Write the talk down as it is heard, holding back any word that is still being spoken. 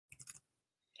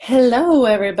Hello,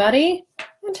 everybody,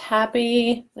 and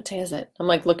happy, what day is it? I'm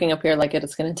like looking up here like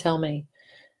it's going to tell me.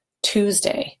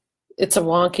 Tuesday. It's a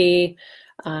wonky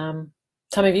um,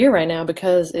 time of year right now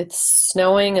because it's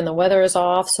snowing and the weather is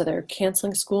off, so they're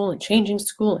canceling school and changing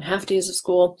school and half days of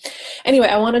school. Anyway,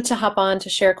 I wanted to hop on to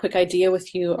share a quick idea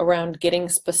with you around getting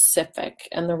specific.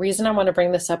 And the reason I want to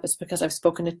bring this up is because I've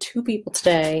spoken to two people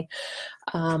today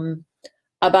um,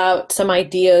 about some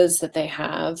ideas that they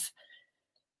have.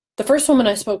 The first woman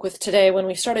I spoke with today, when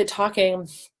we started talking,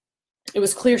 it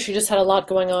was clear she just had a lot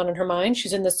going on in her mind.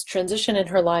 She's in this transition in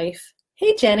her life.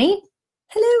 Hey, Jenny.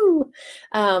 Hello.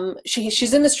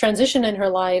 She's in this transition in her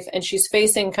life, and she's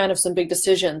facing kind of some big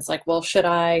decisions, like, well, should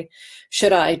I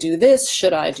do this?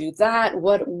 Should I do that?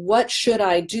 What should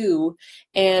I do?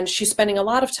 And she's spending a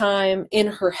lot of time in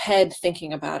her head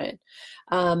thinking about it.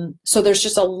 So there's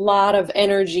just a lot of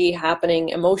energy happening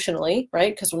emotionally,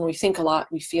 right? Because when we think a lot,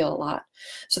 we feel a lot.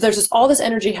 So there's all this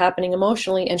energy happening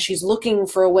emotionally, and she's looking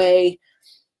for a way,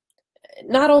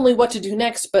 not only what to do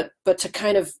next, but to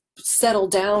kind of settle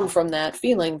down from that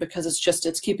feeling, because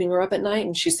it's keeping her up at night,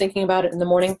 and she's thinking about it in the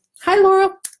morning. Hi,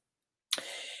 Laura.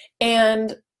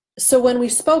 And so when we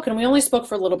spoke, and we only spoke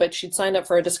for a little bit, she'd signed up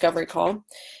for a discovery call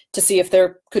to see if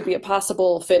there could be a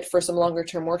possible fit for some longer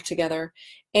term work together.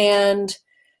 And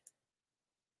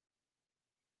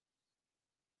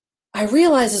I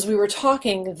realized as we were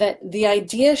talking that the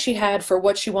idea she had for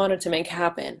what she wanted to make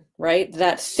happen, right,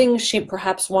 that thing she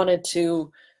perhaps wanted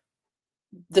to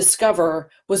discover,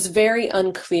 was very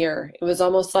unclear. It was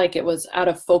almost like it was out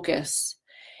of focus.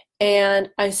 And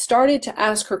I started to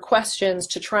ask her questions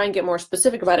to try and get more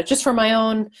specific about it, just for my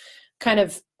own kind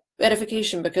of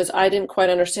edification, because I didn't quite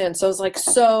understand. So I was like,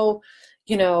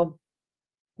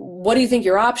 what do you think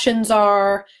your options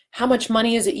are? How much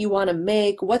money is it you want to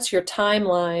make? What's your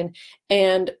timeline?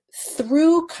 And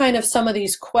through kind of some of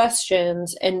these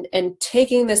questions and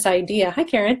taking this idea, hi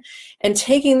Karen, and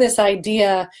taking this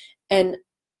idea and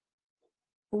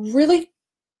really,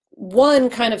 one,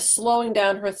 kind of slowing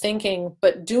down her thinking,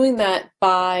 but doing that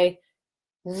by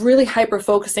really hyper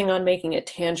focusing on making it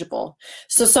tangible.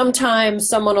 So sometimes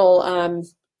someone will,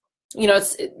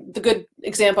 it's the good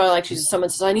example I like to use is someone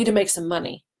says, I need to make some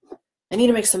money. I need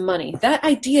to make some money. That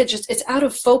idea it's out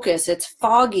of focus. It's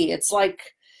foggy. It's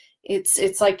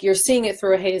like you're seeing it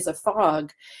through a haze of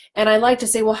fog. And I like to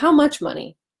say, well, how much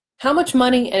money? How much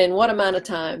money and in what amount of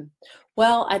time?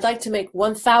 Well, I'd like to make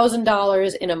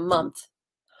 $1,000 in a month.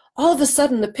 All of a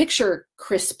sudden, the picture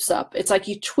crisps up. It's like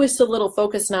you twist a little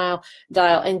focus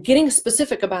dial, and getting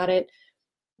specific about it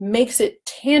makes it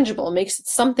tangible, makes it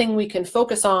something we can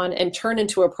focus on and turn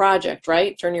into a project,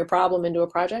 right? Turn your problem into a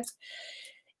project.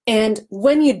 And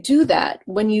when you do that,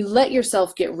 when you let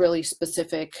yourself get really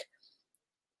specific,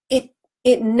 it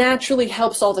naturally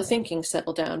helps all the thinking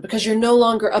settle down, because you're no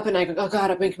longer up at night going, oh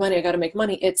God, I gotta make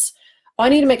money. It's, oh, I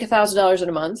need to make $1,000 in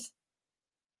a month.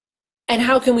 And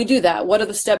how can we do that? What are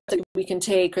the steps that we can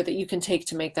take or that you can take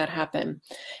to make that happen?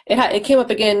 It came up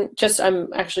again, I'm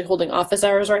actually holding office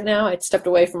hours right now. I stepped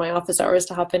away from my office hours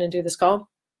to hop in and do this call,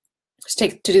 to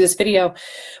do this video.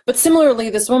 But similarly,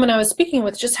 this woman I was speaking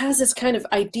with just has this kind of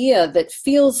idea that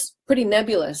feels pretty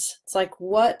nebulous. It's like,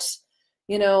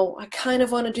 I kind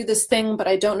of want to do this thing, but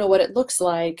I don't know what it looks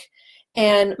like.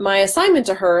 And my assignment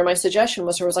to her, my suggestion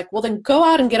was like, well, then go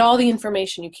out and get all the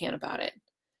information you can about it.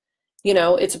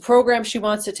 It's a program she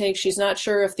wants to take. She's not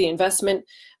sure if the investment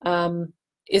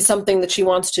is something that she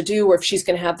wants to do or if she's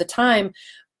going to have the time.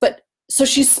 But so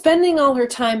she's spending all her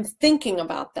time thinking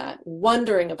about that,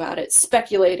 wondering about it,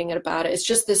 speculating about it. It's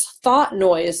just this thought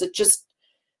noise that just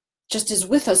is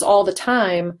with us all the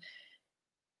time.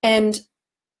 And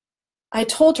I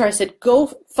told her, I said,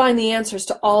 go find the answers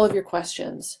to all of your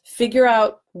questions. Figure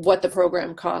out what the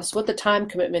program costs, what the time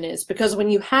commitment is. Because when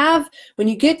you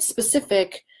get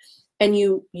specific and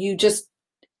you just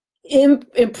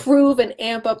improve and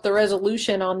amp up the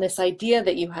resolution on this idea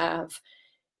that you have,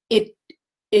 it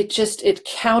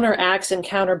counteracts and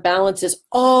counterbalances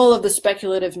all of the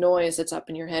speculative noise that's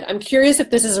up in your head. I'm curious if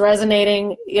this is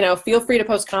resonating. Feel free to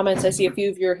post comments. I see a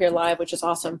few of you are here live, which is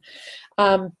awesome.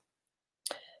 But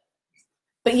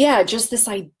yeah, just this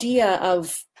idea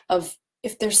of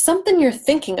if there's something you're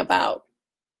thinking about,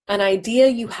 an idea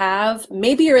you have,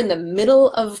 maybe you're in the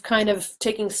middle of kind of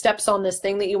taking steps on this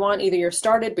thing that you want. Either you're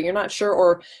started, but you're not sure,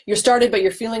 or you're started, but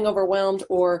you're feeling overwhelmed,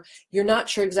 or you're not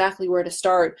sure exactly where to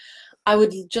start. I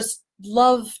would just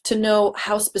love to know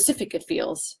how specific it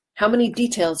feels, how many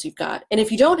details you've got. And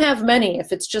if you don't have many,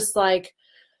 if it's just like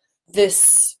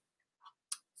this,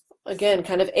 again,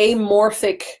 kind of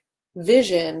amorphic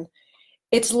vision,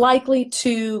 it's likely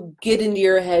to get into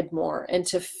your head more and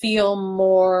to feel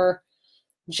more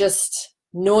just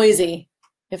noisy,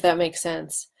 if that makes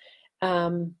sense.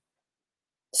 So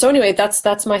anyway,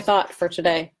 that's my thought for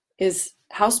today, is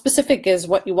how specific is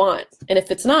what you want? And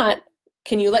if it's not,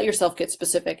 can you let yourself get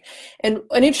specific? And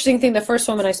an interesting thing, the first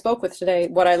woman I spoke with today,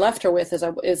 what I left her with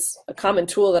is a common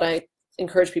tool that I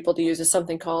encourage people to use, is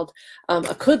something called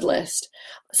a could list.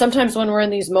 Sometimes when we're in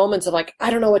these moments of like, I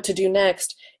don't know what to do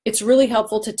next, it's really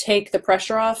helpful to take the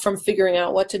pressure off from figuring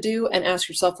out what to do and ask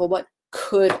yourself, well, what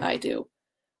could I do?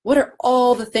 What are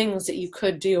all the things that you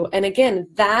could do? And again,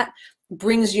 that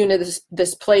brings you into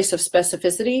this place of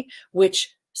specificity,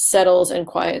 which settles and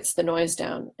quiets the noise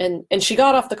down. And she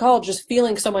got off the call just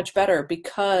feeling so much better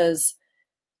because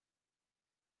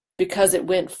it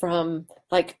went from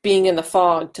like being in the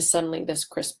fog to suddenly this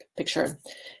crisp picture.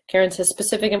 Karen says,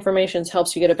 specific information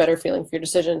helps you get a better feeling for your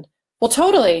decision. Well,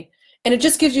 totally. And it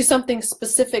just gives you something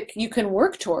specific you can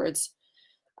work towards.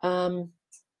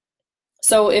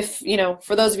 So if,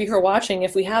 for those of you who are watching,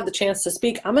 if we have the chance to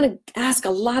speak, I'm going to ask a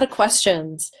lot of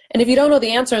questions. And if you don't know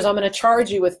the answers, I'm going to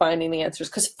charge you with finding the answers,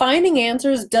 because finding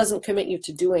answers doesn't commit you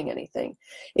to doing anything.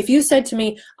 If you said to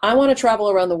me, I want to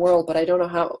travel around the world, but I don't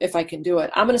know if I can do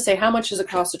it, I'm going to say, how much does it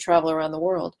cost to travel around the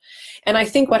world? And I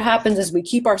think what happens is we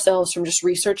keep ourselves from just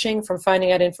researching, from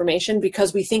finding out information,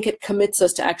 because we think it commits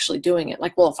us to actually doing it.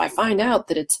 Like, well, if I find out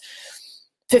that it's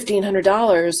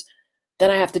 $1,500, then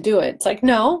I have to do it. It's like,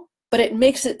 no. But it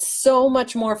makes it so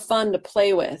much more fun to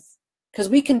play with, because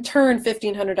we can turn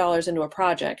 $1,500 into a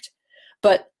project.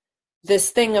 But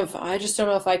this thing of, I just don't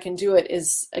know if I can do it,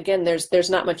 is, again, there's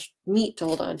not much meat to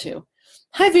hold on to.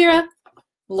 Hi, Vera.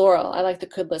 Laurel, I like the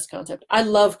could list concept. I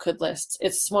love could lists.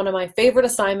 It's one of my favorite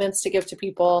assignments to give to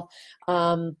people.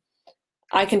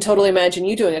 I can totally imagine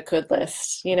you doing a could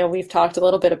list. We've talked a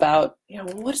little bit about,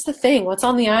 what's the thing? What's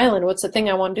on the island? What's the thing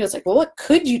I want to do? It's like, well, what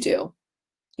could you do?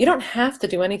 You don't have to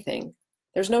do anything.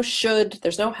 There's no should,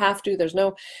 there's no have to,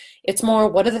 it's more,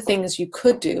 what are the things you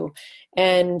could do?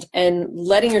 And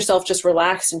letting yourself just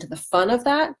relax into the fun of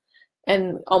that,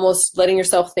 and almost letting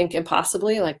yourself think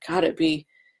impossibly, like, God, it'd be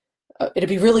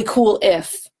really cool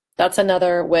if. That's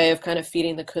another way of kind of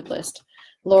feeding the could list.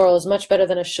 Laurel is much better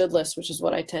than a should list, which is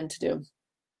what I tend to do.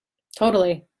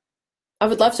 Totally. I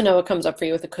would love to know what comes up for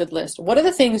you with a could list. What are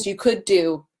the things you could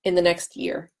do in the next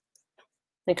year?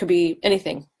 It could be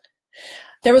anything.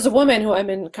 There was a woman who I'm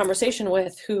in conversation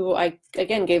with who I,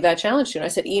 again, gave that challenge to. And I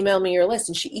said, email me your list.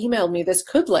 And she emailed me this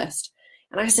could list.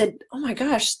 And I said, oh my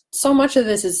gosh, so much of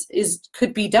this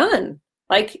could be done.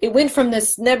 Like, it went from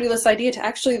this nebulous idea to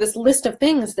actually this list of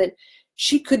things that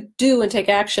she could do and take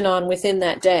action on within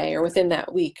that day or within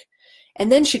that week.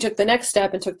 And then she took the next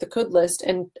step and took the could list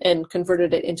and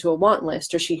converted it into a want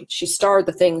list, or she starred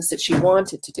the things that she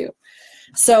wanted to do.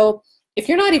 So if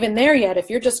you're not even there yet, if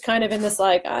you're just kind of in this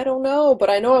like, I don't know, but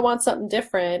I know I want something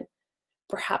different,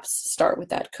 perhaps start with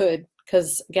that could,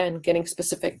 because again, getting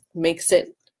specific makes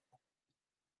it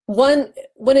when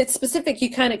it's specific,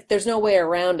 there's no way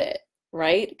around it,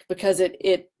 right? Because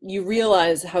you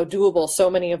realize how doable so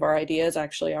many of our ideas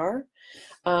actually are.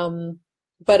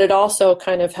 But it also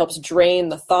kind of helps drain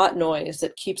the thought noise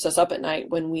that keeps us up at night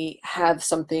when we have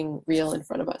something real in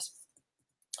front of us.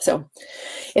 So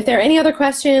if there are any other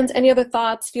questions, any other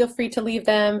thoughts, feel free to leave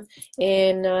them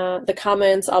in the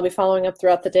comments. I'll be following up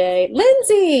throughout the day.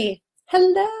 Lindsay,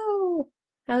 hello.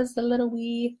 How's the little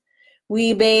wee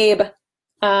babe?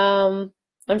 I'm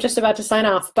just about to sign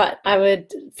off, but I would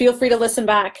feel free to listen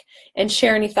back and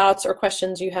share any thoughts or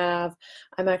questions you have.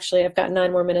 I've got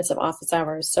 9 more minutes of office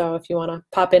hours. So if you want to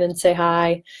pop in and say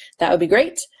hi, that would be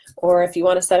great. Or if you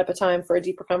want to set up a time for a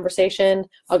deeper conversation,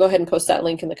 I'll go ahead and post that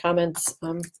link in the comments.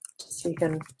 So you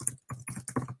can,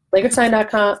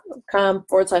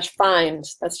 lakeridgesign.com/find.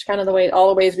 That's kind of all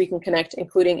the ways we can connect,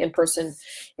 including in person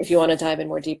if you want to dive in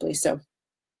more deeply. So,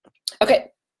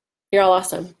 okay, you're all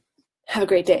awesome. Have a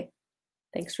great day.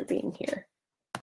 Thanks for being here.